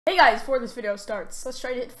Hey guys, before this video starts, let's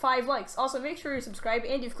try to hit 5 likes. Also, make sure you subscribe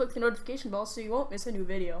and you've clicked the notification bell so you won't miss a new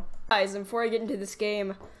video. Guys, and before I get into this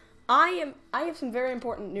game, I have some very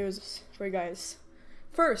important news for you guys.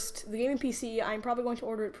 First, the gaming PC, I'm probably going to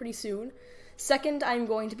order it pretty soon. Second, I'm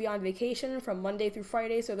going to be on vacation from Monday through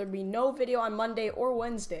Friday, so there'll be no video on Monday or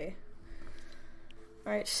Wednesday.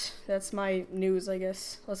 Alright, that's my news, I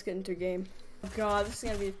guess. Let's get into the game. Oh god, this is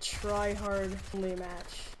gonna be a try-hard only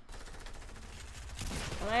match.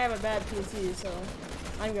 And I have a bad PC, so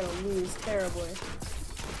I'm gonna lose terribly.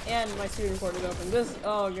 And my screen recorder's open. This,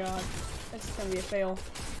 oh god, this is gonna be a fail.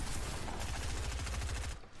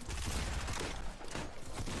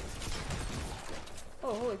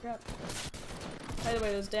 Oh, holy crap. By the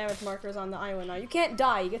way, there's damage markers on the island now. You can't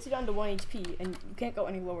die, it gets you down to 1 HP, and you can't go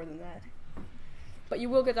any lower than that. But you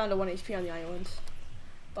will get down to 1 HP on the island.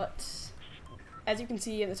 But, as you can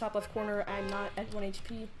see in the top left corner, I'm not at 1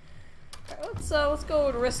 HP. Alright, let's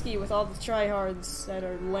go risky with all the tryhards that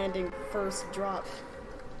are landing first drop.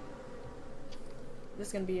 This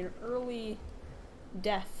is gonna be an early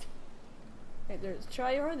death. Okay, there's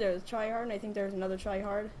tryhard, and I think there's another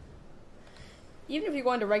tryhard. Even if you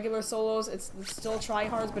go into regular solos, it's still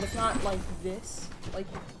tryhards, but it's not like this. Like,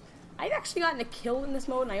 I've actually gotten a kill in this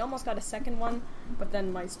mode, and I almost got a second one, but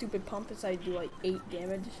then my stupid pump decided to do like 8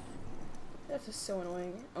 damage. That's just so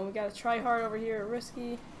annoying. And we got a tryhard over here at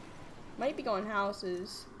risky. Might be going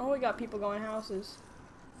houses. Oh, we got people going houses.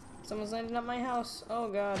 Someone's landing up my house. Oh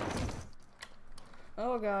god.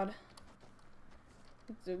 Oh god.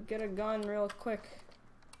 To get a gun real quick.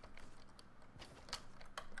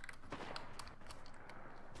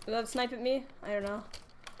 Did that snipe at me? I don't know.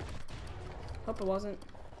 Hope it wasn't.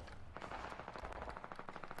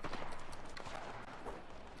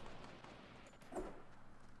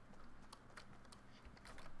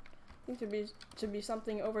 I think should be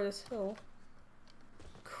something over this hill.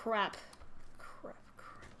 Crap. Crap.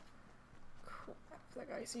 If that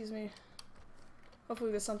guy sees me.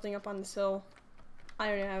 Hopefully there's something up on this hill. I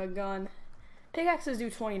don't even have a gun. Pickaxes do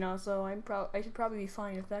 20 now, so I should probably be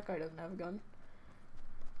fine if that guy doesn't have a gun.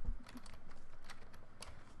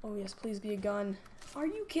 Oh yes, please be a gun. Are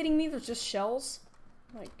you kidding me? There's just shells?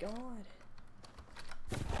 Oh my god.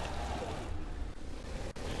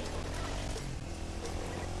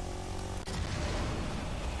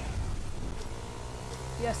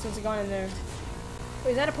 Yes, there's a gun in there.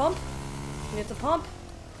 Wait, is that a pump? It's a pump?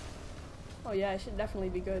 Oh yeah, it should definitely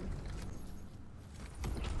be good.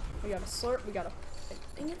 We got a slurp, we got a...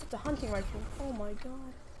 Dang it, it's a hunting rifle. Oh my god.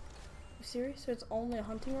 Are you serious? It's only a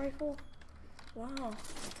hunting rifle? Wow.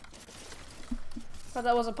 Thought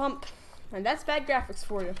that was a pump. And that's bad graphics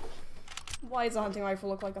for you. Why does a hunting rifle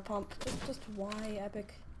look like a pump? Just why,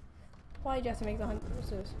 Epic? Why did you have to make the hunt?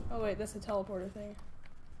 What's this? Oh wait, that's a teleporter thing.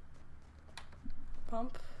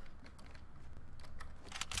 Pump.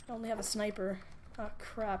 I only have a sniper. Oh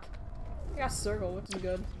crap. I got a circle, which is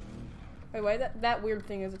good. Wait, that weird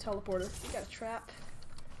thing is a teleporter. You got a trap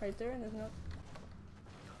right there, and there's no...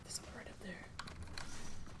 There's something right up there.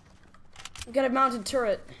 We got a mounted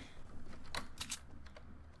turret.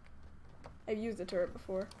 I've used the turret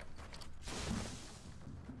before.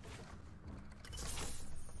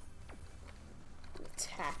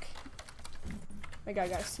 Attack. My god, I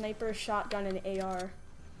got a sniper, shotgun, and AR.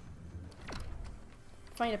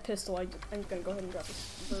 Find a pistol, I'm gonna go ahead and drop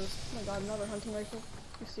this first. Oh my god, another hunting rifle.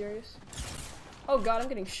 Are you serious? Oh god, I'm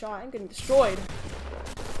getting shot. I'm getting destroyed.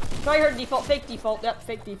 Tryhard default, fake default. Yep,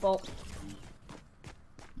 fake default.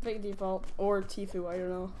 Fake default. Or Tifu, I don't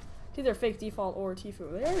know. It's either fake default or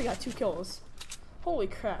Tifu. They already got 2 kills. Holy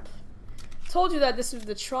crap. Told you that this was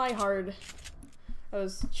the Tryhard. That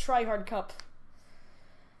was Tryhard Cup.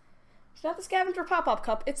 It's not the Scavenger Pop-Up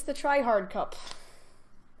Cup, it's the Tryhard Cup.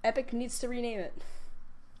 Epic needs to rename it.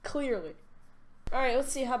 Clearly. Alright,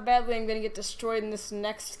 let's see how badly I'm gonna get destroyed in this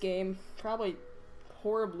next game. Probably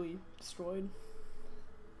horribly destroyed.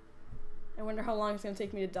 I wonder how long it's gonna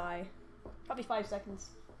take me to die. Probably 5 seconds.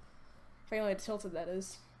 If I only had tilted, that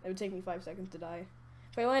is. It would take me 5 seconds to die.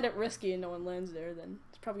 If I land at risky and no one lands there, then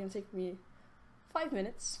it's probably gonna take me 5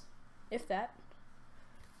 minutes. If that.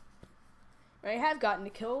 I have gotten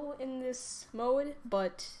a kill in this mode,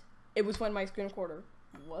 but it was when my screen recorder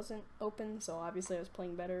wasn't open, so obviously I was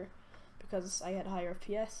playing better because I had higher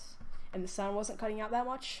FPS and the sound wasn't cutting out that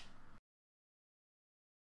much.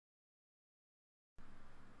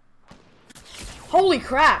 Holy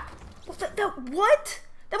crap! What?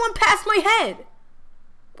 That one passed my head!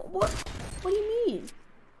 What do you mean?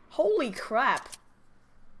 Holy crap!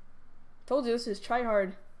 Told you this is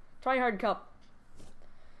Tryhard Cup.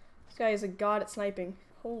 This guy is a god at sniping.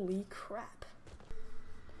 Holy crap.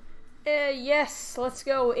 Yes, let's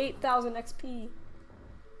go. 8,000 XP.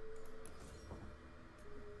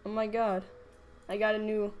 Oh my god. I got a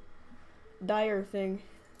new dyer thing.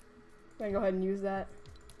 I'm gonna go ahead and use that.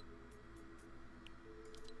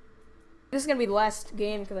 This is gonna be the last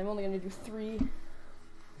game because I'm only gonna do three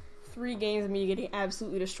games of me getting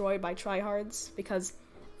absolutely destroyed by tryhards, because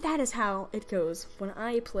that is how it goes when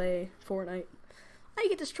I play Fortnite. I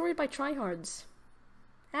get destroyed by tryhards.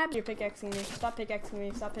 You're pickaxing me. Stop pickaxing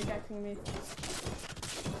me. Stop pickaxing me.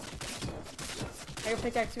 I can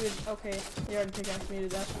pickaxe you. Okay, you already pickaxed me to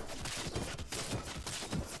death.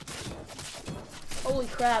 Holy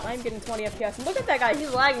crap, I'm getting 20 FPS. And look at that guy,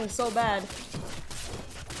 he's lagging so bad.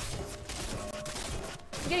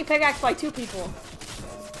 I'm getting pickaxed by 2 people.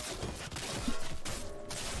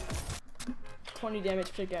 20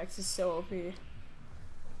 damage pickaxe is so OP.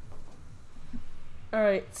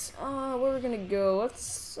 Alright, where we're gonna go?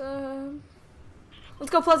 Let's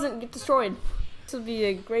go Pleasant and get destroyed. This will be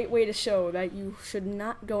a great way to show that you should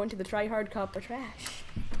not go into the tryhard cup of trash.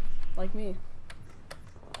 Like me.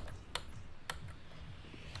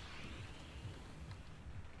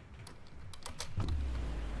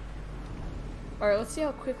 Alright, let's see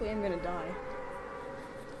how quickly I'm gonna die.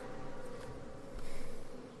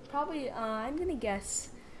 Probably, I'm gonna guess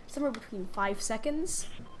somewhere between 5 seconds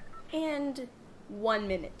and 1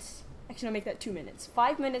 minute. Actually, I'll make that 2 minutes.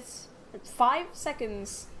 5 minutes, 5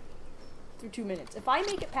 seconds through 2 minutes. If I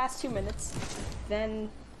make it past 2 minutes, then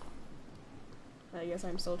I guess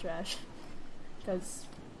I'm still trash. Because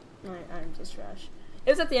I'm just trash. It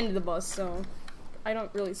was at the end of the bus, so I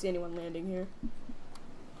don't really see anyone landing here.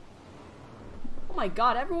 Oh my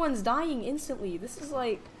god, everyone's dying instantly. This is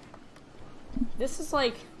like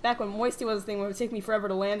back when Moisty was a thing where it would take me forever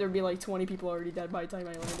to land. There would be like 20 people already dead by the time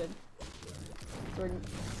I landed. Third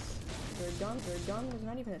gun? There's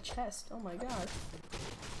not even a chest. Oh my god.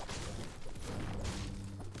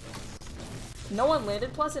 No one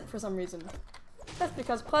landed Pleasant for some reason. That's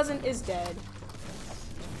because Pleasant is dead.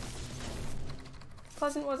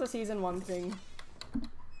 Pleasant was a season 1 thing.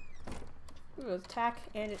 Ooh, attack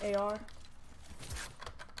and an AR.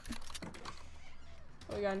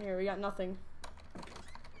 What we got in here? We got nothing.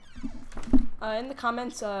 In the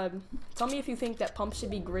comments, tell me if you think that pumps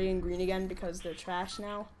should be gray and green again because they're trash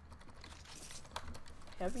now.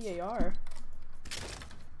 Heavy AR.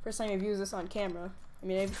 First time I've used this on camera. I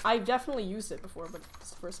mean, I've definitely used it before, but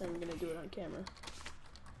it's the first time I'm gonna do it on camera.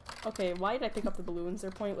 Okay, why did I pick up the balloons?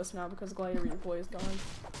 They're pointless now because glider redeploy is gone.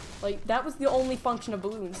 Like, that was the only function of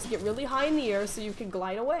balloons, to get really high in the air so you could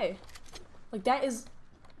glide away. Like, that is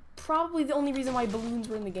probably the only reason why balloons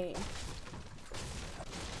were in the game.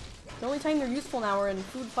 The only time they're useful now are in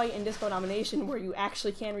food fight and disco domination, where you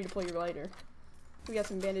actually can redeploy your glider. We got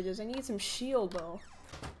some bandages. I need some shield though.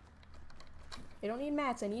 I don't need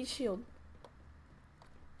mats, I need shield.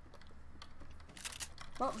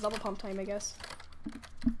 Well, double pump time, I guess.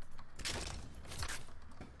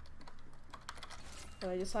 But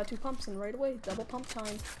I just had 2 pumps and right away, double pump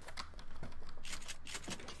time.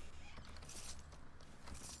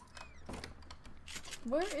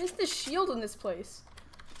 Where is the shield in this place?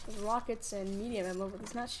 There's rockets and medium ammo, but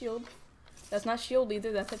it's not shield. That's not shield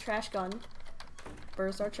either, that's a trash gun.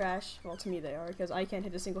 Bursts are trash. Well, to me they are, because I can't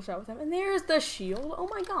hit a single shot with them. And there's the shield! Oh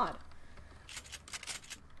my god!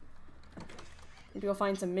 Need to go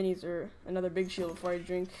find some minis or another big shield before I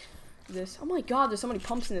drink this. Oh my god, there's so many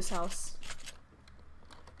pumps in this house.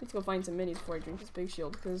 Need to go find some minis before I drink this big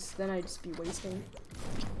shield, because then I'd just be wasting.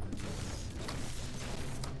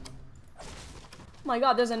 Oh my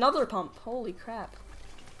god, there's another pump. Holy crap.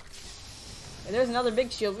 And there's another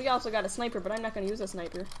big shield. We also got a sniper, but I'm not going to use a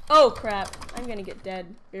sniper. Oh crap. I'm going to get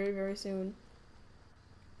dead very, very soon.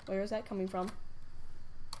 Where is that coming from?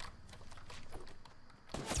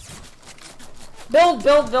 Build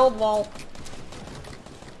wall.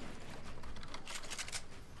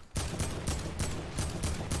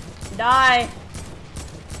 Die.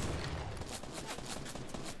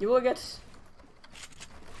 You will get...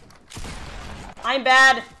 I'm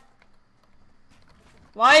bad.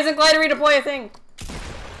 Why isn't glider redeploy a thing?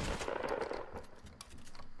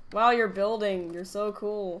 Wow, you're building. You're so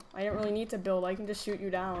cool. I don't really need to build. I can just shoot you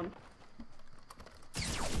down.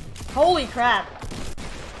 Holy crap.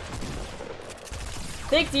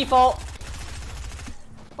 Take default.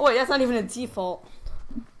 Oh wait, that's not even a default.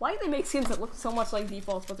 Why do they make skins that look so much like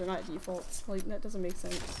defaults but they're not defaults? Like, that doesn't make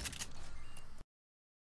sense.